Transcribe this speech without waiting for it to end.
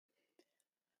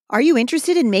Are you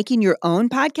interested in making your own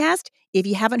podcast? If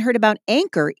you haven't heard about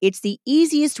Anchor, it's the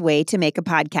easiest way to make a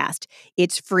podcast.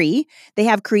 It's free. They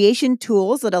have creation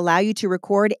tools that allow you to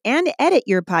record and edit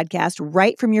your podcast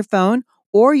right from your phone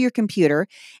or your computer.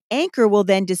 Anchor will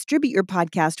then distribute your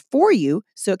podcast for you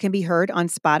so it can be heard on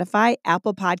Spotify,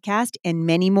 Apple Podcast, and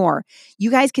many more.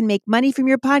 You guys can make money from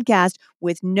your podcast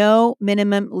with no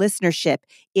minimum listenership.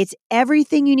 It's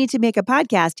everything you need to make a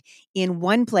podcast in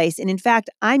one place. And in fact,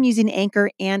 I'm using Anchor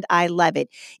and I love it.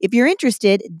 If you're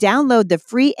interested, download the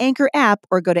free Anchor app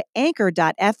or go to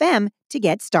anchor.fm to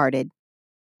get started.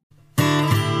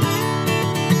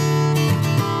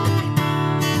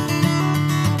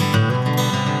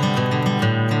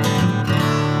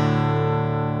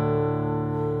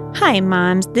 Hi,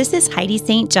 moms. This is Heidi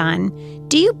St. John.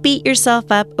 Do you beat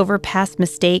yourself up over past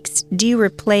mistakes? Do you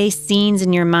replay scenes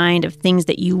in your mind of things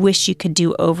that you wish you could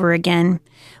do over again?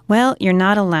 Well, you're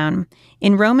not alone.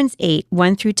 In Romans 8,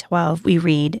 1-12, we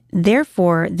read,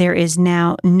 "Therefore, there is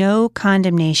now no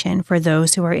condemnation for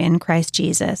those who are in Christ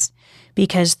Jesus,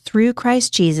 because through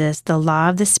Christ Jesus, the law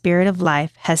of the Spirit of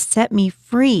life has set me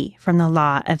free from the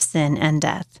law of sin and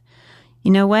death." You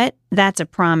know what? That's a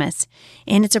promise.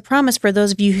 And it's a promise for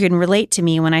those of you who can relate to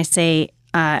me when I say,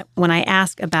 when I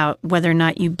ask about whether or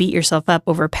not you beat yourself up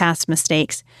over past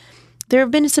mistakes. There have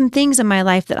been some things in my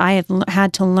life that I have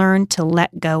had to learn to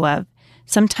let go of.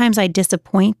 Sometimes I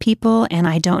disappoint people and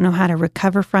I don't know how to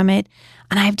recover from it.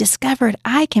 And I've discovered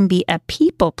I can be a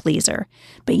people pleaser.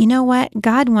 But you know what?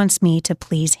 God wants me to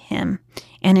please Him.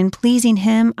 And in pleasing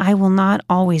Him, I will not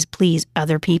always please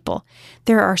other people.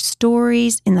 There are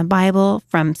stories in the Bible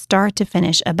from start to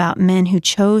finish about men who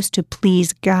chose to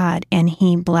please God and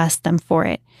He blessed them for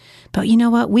it. But you know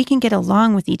what? We can get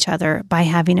along with each other by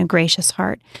having a gracious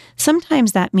heart.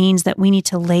 Sometimes that means that we need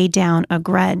to lay down a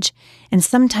grudge. And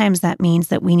sometimes that means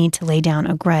that we need to lay down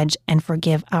a grudge and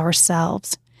forgive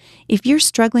ourselves. If you're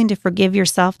struggling to forgive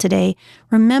yourself today,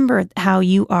 remember how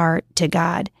you are to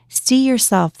God. See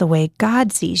yourself the way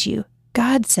God sees you.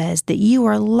 God says that you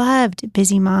are loved,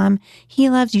 busy mom. He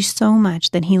loves you so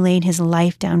much that He laid His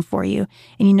life down for you.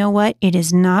 And you know what? It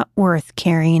is not worth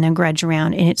carrying a grudge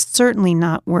around, and it's certainly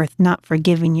not worth not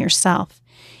forgiving yourself.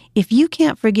 If you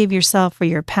can't forgive yourself for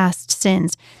your past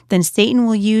sins, then Satan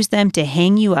will use them to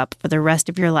hang you up for the rest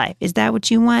of your life. Is that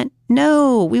what you want?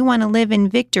 No, we want to live in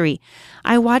victory.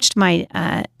 I watched my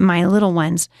little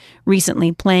ones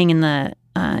recently playing in the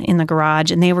garage,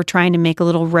 and they were trying to make a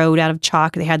little road out of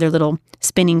chalk. They had their little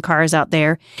spinning cars out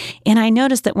there, and I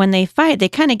noticed that when they fight, they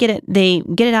kind of get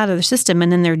it out of their system, and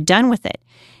then they're done with it.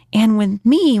 And with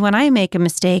me, when I make a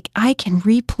mistake, I can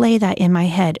replay that in my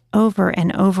head over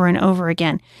and over and over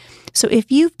again. So if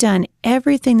you've done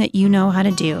everything that you know how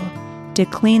to do to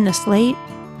clean the slate,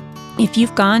 if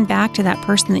you've gone back to that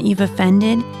person that you've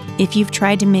offended, if you've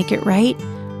tried to make it right,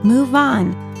 move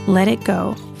on, let it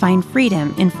go, find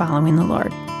freedom in following the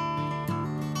Lord.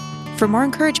 For more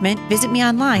encouragement, visit me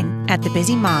online at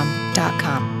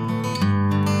thebusymom.com.